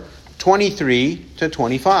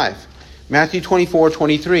 23-25. Matthew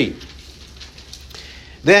 24:23.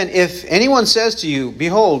 Then if anyone says to you,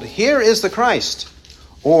 Behold, here is the Christ,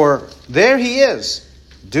 or there he is,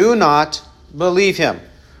 do not believe him.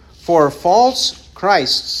 For false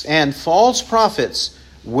Christs and false prophets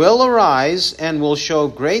will arise and will show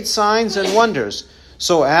great signs and wonders,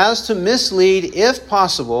 so as to mislead, if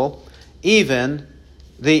possible, even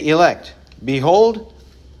the elect. Behold,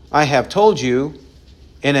 I have told you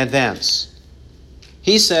in advance.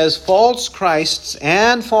 He says false Christs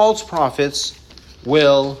and false prophets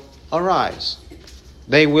will arise.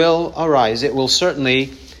 They will arise. It will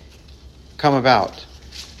certainly come about.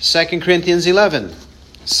 2 Corinthians 11.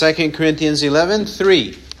 2 Corinthians 11,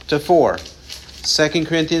 3-4. 2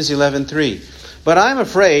 Corinthians 11:3. But I am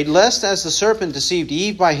afraid, lest as the serpent deceived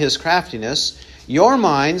Eve by his craftiness, your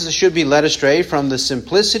minds should be led astray from the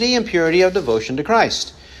simplicity and purity of devotion to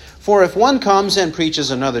Christ. For if one comes and preaches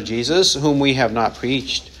another Jesus, whom we have not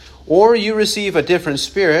preached, or you receive a different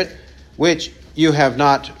spirit, which you have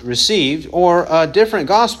not received, or a different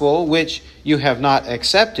gospel, which you have not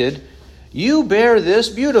accepted, you bear this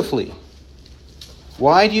beautifully.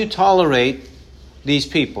 Why do you tolerate these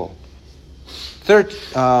people?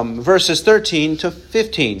 Verses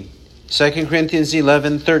 13-15. 2 Corinthians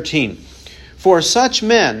 11:13. For such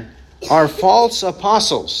men are false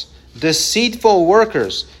apostles, deceitful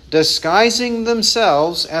workers, disguising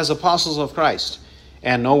themselves as apostles of Christ.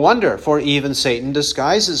 And no wonder, for even Satan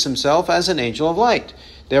disguises himself as an angel of light.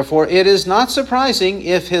 Therefore it is not surprising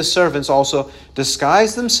if his servants also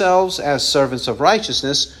disguise themselves as servants of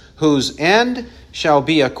righteousness, whose end shall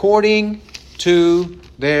be according to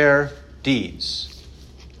their deeds.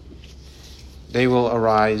 They will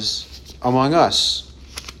arise among us,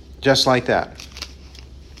 just like that.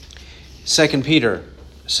 2 Peter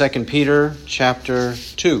chapter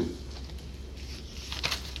 2.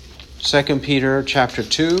 2 Peter chapter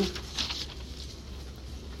 2,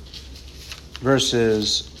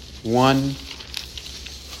 verses 1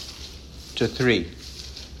 to 3.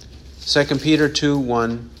 2 Peter 2,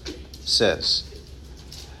 1 says,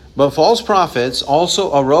 "But false prophets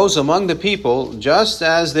also arose among the people, just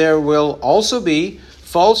as there will also be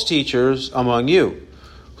false teachers among you,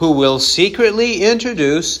 who will secretly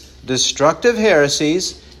introduce destructive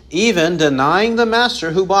heresies, even denying the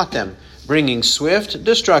master who bought them, bringing swift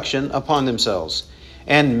destruction upon themselves.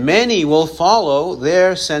 And many will follow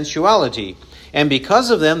their sensuality, and because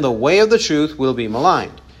of them the way of the truth will be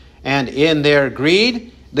maligned. And in their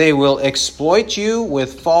greed they will exploit you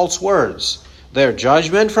with false words. Their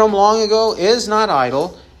judgment from long ago is not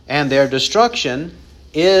idle, and their destruction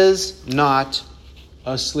is not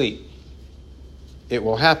asleep." It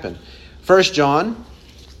will happen. 1 John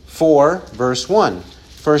 4, verse 1.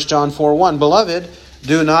 1 John 4, 1. "Beloved,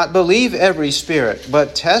 do not believe every spirit,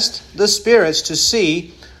 but test the spirits to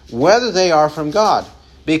see whether they are from God,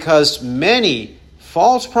 because many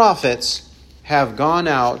false prophets have gone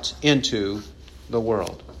out into the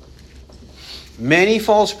world." Many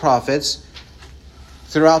false prophets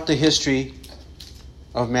throughout the history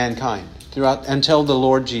of mankind, until the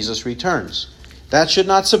Lord Jesus returns. That should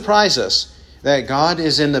not surprise us, that God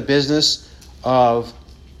is in the business of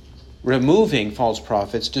removing false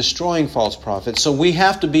prophets, destroying false prophets. So we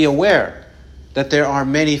have to be aware that there are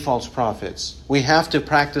many false prophets. We have to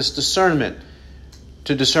practice discernment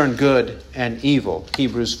to discern good and evil.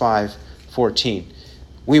 Hebrews 5:14.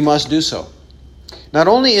 We must do so. Not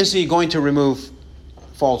only is he going to remove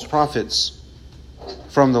false prophets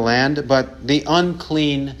from the land, but the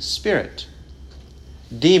unclean spirit,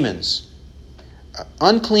 demons.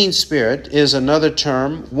 Unclean spirit is another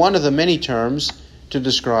term, one of the many terms to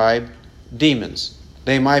describe demons.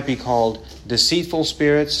 They might be called deceitful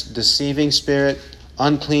spirits, deceiving spirit,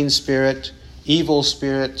 unclean spirit, evil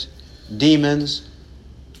spirit, demons.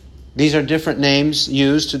 These are different names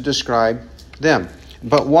used to describe them.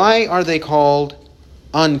 But why are they called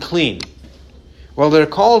unclean? Well, they're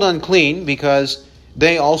called unclean because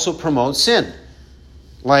they also promote sin.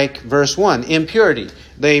 Like verse 1, impurity.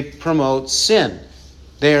 They promote sin.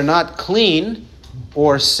 They are not clean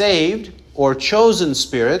or saved or chosen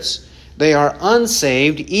spirits. They are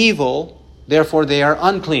unsaved, evil, therefore they are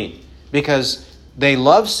unclean. Because they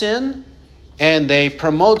love sin and they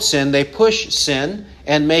promote sin, they push sin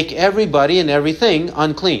and make everybody and everything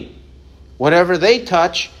unclean. Whatever they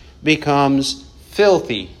touch becomes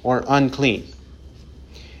filthy or unclean.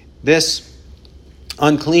 This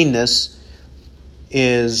uncleanness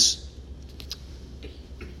is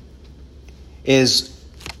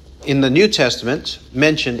in the New Testament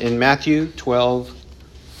mentioned in Matthew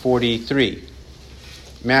 12:43.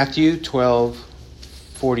 Matthew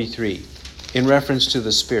 12:43, in reference to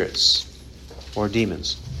the spirits or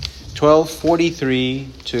demons. 12:43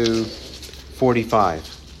 to 45.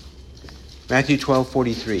 Matthew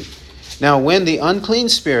 12:43. "Now when the unclean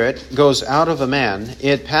spirit goes out of a man,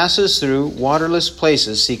 it passes through waterless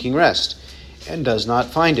places seeking rest, and does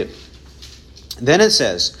not find it. Then it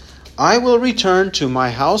says, I will return to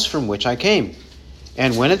my house from which I came.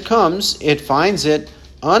 And when it comes, it finds it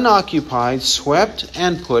unoccupied, swept,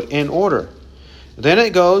 and put in order. Then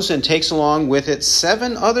it goes and takes along with it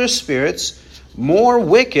 7 other spirits more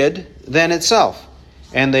wicked than itself.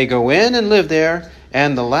 And they go in and live there,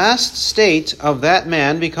 and the last state of that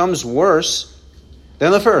man becomes worse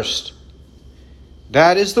than the first.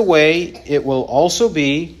 That is the way it will also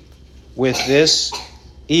be with this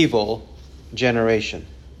evil generation."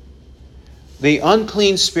 The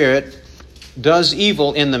unclean spirit does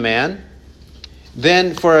evil in the man.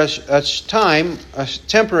 Then for a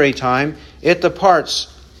temporary time, it departs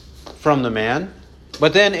from the man.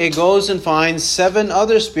 But then it goes and finds 7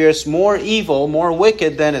 other spirits more evil, more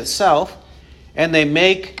wicked than itself. And they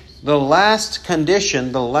make the last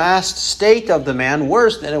condition, the last state of the man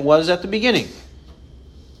worse than it was at the beginning.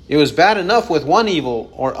 It was bad enough with one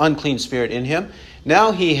evil or unclean spirit in him.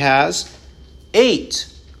 Now he has 8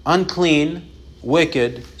 unclean,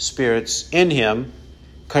 wicked spirits in him,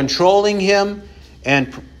 controlling him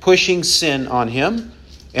and pushing sin on him,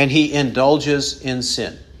 and he indulges in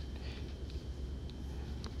sin.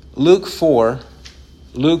 Luke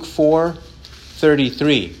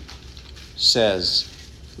 4:33 says,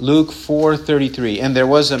 Luke 4:33, "And there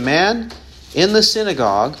was a man in the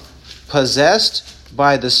synagogue possessed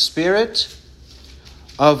by the spirit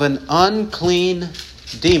of an unclean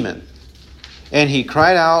demon. And he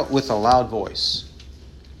cried out with a loud voice.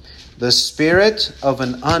 The spirit of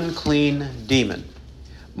an unclean demon.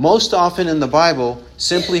 Most often in the Bible,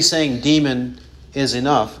 simply saying demon is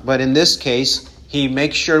enough. But in this case, he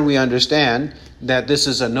makes sure we understand that this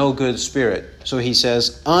is a no good spirit. So he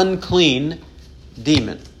says, unclean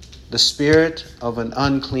demon. The spirit of an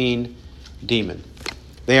unclean demon.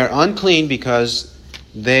 They are unclean because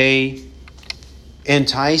they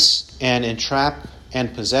entice and entrap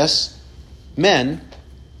and possess men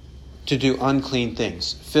to do unclean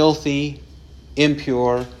things. Filthy,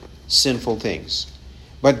 impure, sinful things.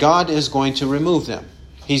 But God is going to remove them.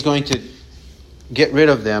 He's going to get rid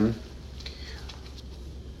of them.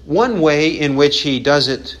 One way in which he does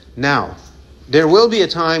it now. There will be a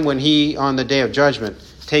time when he, on the day of judgment,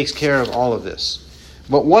 takes care of all of this.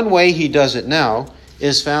 But one way he does it now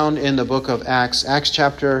is found in the book of Acts, Acts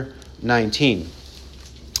chapter 19.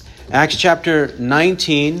 Acts chapter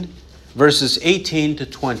 19, verses 18 to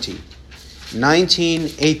 20. 19,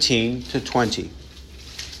 18 to 20.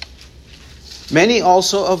 Many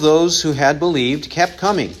also of those who had believed kept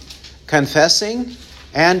coming, confessing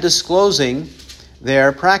and disclosing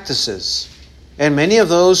their practices. And many of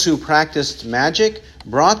those who practiced magic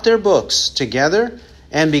brought their books together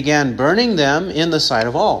and began burning them in the sight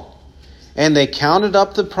of all. And they counted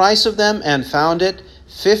up the price of them and found it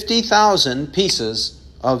 50,000 pieces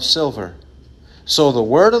of silver. So the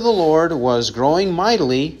word of the Lord was growing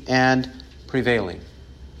mightily and prevailing.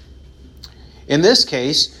 In this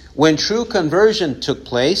case, when true conversion took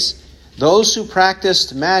place, those who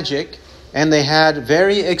practiced magic, and they had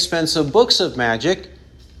very expensive books of magic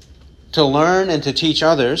to learn and to teach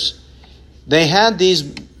others, they had these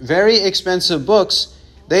very expensive books.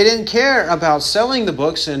 They didn't care about selling the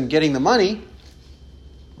books and getting the money.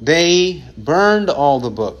 They burned all the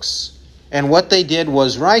books. And what they did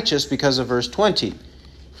was righteous because of verse 20.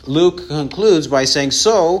 Luke concludes by saying,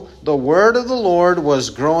 so the word of the Lord was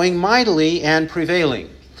growing mightily and prevailing.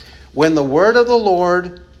 When the word of the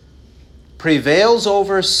Lord prevails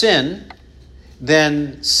over sin,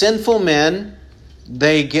 then sinful men,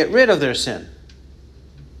 they get rid of their sin.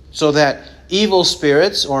 So that evil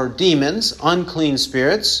spirits or demons, unclean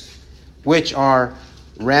spirits, which are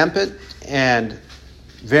rampant and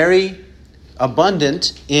very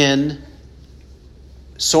abundant in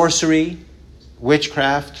sorcery,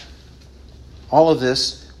 witchcraft, all of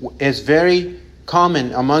this is very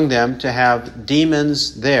common among them to have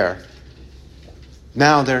demons there.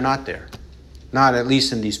 Now they're not there. Not at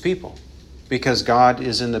least in these people. Because God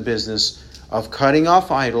is in the business of cutting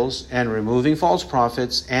off idols and removing false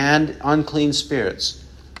prophets and unclean spirits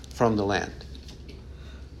from the land.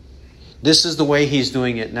 This is the way he's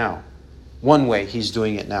doing it now. One way he's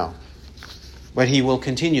doing it now. But he will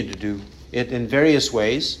continue to do it in various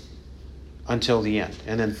ways until the end.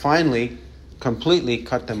 And then finally, completely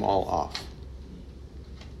cut them all off.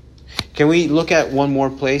 Can we look at one more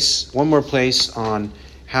place on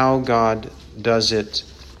how God does it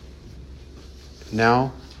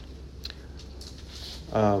now?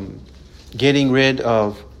 Getting rid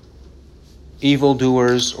of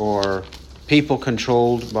evildoers or people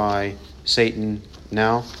controlled by Satan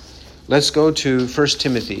now. Let's go to 1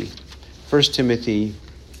 Timothy. 1 Timothy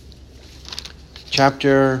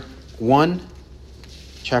chapter 1,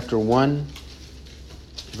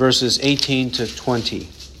 verses 18 to 20.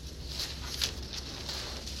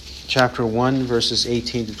 Chapter 1, verses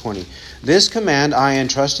 18 to 20. This command I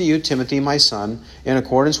entrust to you, Timothy, my son, in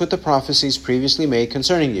accordance with the prophecies previously made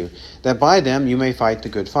concerning you, that by them you may fight the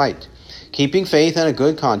good fight, keeping faith and a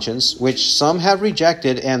good conscience, which some have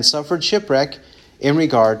rejected and suffered shipwreck in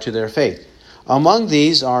regard to their faith. Among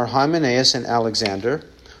these are Hymenaeus and Alexander,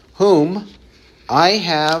 whom I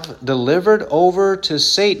have delivered over to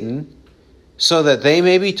Satan, so that they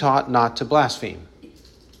may be taught not to blaspheme.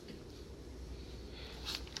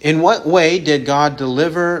 In what way did God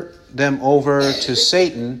deliver them over to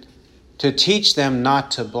Satan to teach them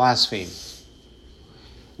not to blaspheme?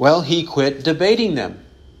 Well, he quit debating them.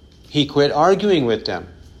 He quit arguing with them.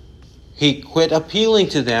 He quit appealing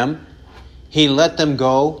to them. He let them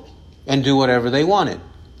go and do whatever they wanted.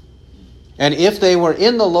 And if they were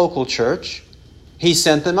in the local church, he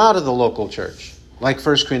sent them out of the local church. Like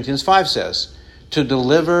 1 Corinthians 5 says, to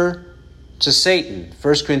deliver to Satan,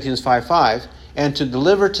 1 Corinthians 5:5, and to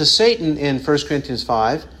deliver to Satan in 1 Corinthians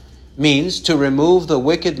 5 means to remove the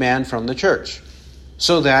wicked man from the church,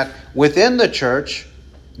 so that within the church,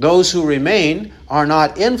 those who remain are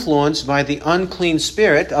not influenced by the unclean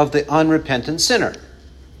spirit of the unrepentant sinner.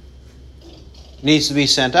 Needs to be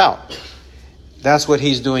sent out. That's what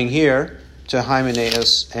he's doing here to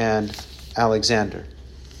Hymenaeus and Alexander.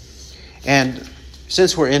 And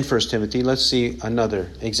Since we're in 1 Timothy, let's see another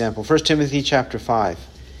example. 1 Timothy chapter 5.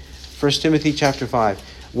 1 Timothy chapter 5.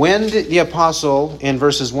 When the apostle, in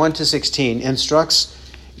verses 1 to 16, instructs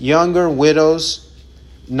younger widows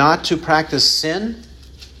not to practice sin,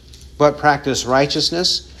 but practice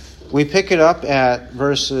righteousness, we pick it up at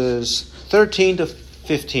verses 13 to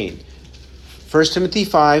 15. 1 Timothy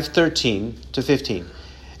 5, 13 to 15.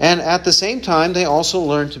 And at the same time, they also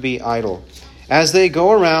learn to be idle, as they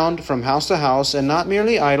go around from house to house, and not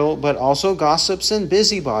merely idle, but also gossips and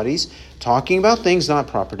busybodies, talking about things not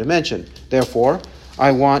proper to mention. Therefore,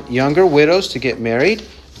 I want younger widows to get married,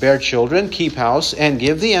 bear children, keep house, and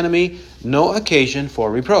give the enemy no occasion for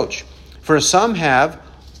reproach. For some have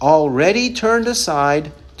already turned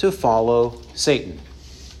aside to follow Satan.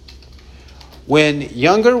 When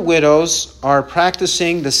younger widows are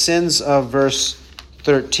practicing the sins of verse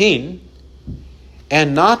 13,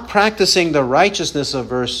 and not practicing the righteousness of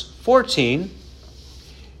verse 14,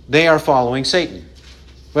 they are following Satan.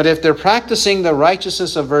 But if they're practicing the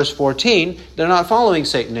righteousness of verse 14, they're not following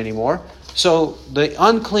Satan anymore. So the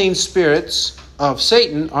unclean spirits of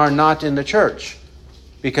Satan are not in the church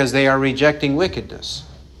because they are rejecting wickedness.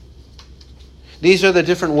 These are the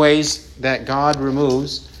different ways that God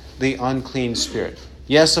removes the unclean spirit.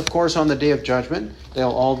 Yes, of course, on the day of judgment,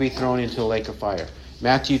 they'll all be thrown into a lake of fire.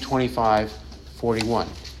 Matthew 25:41.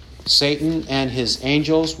 Satan and his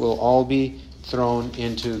angels will all be thrown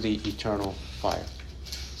into the eternal fire.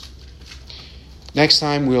 Next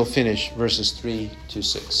time we'll finish verses 3 to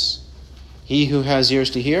 6. He who has ears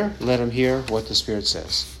to hear, let him hear what the Spirit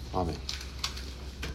says. Amen.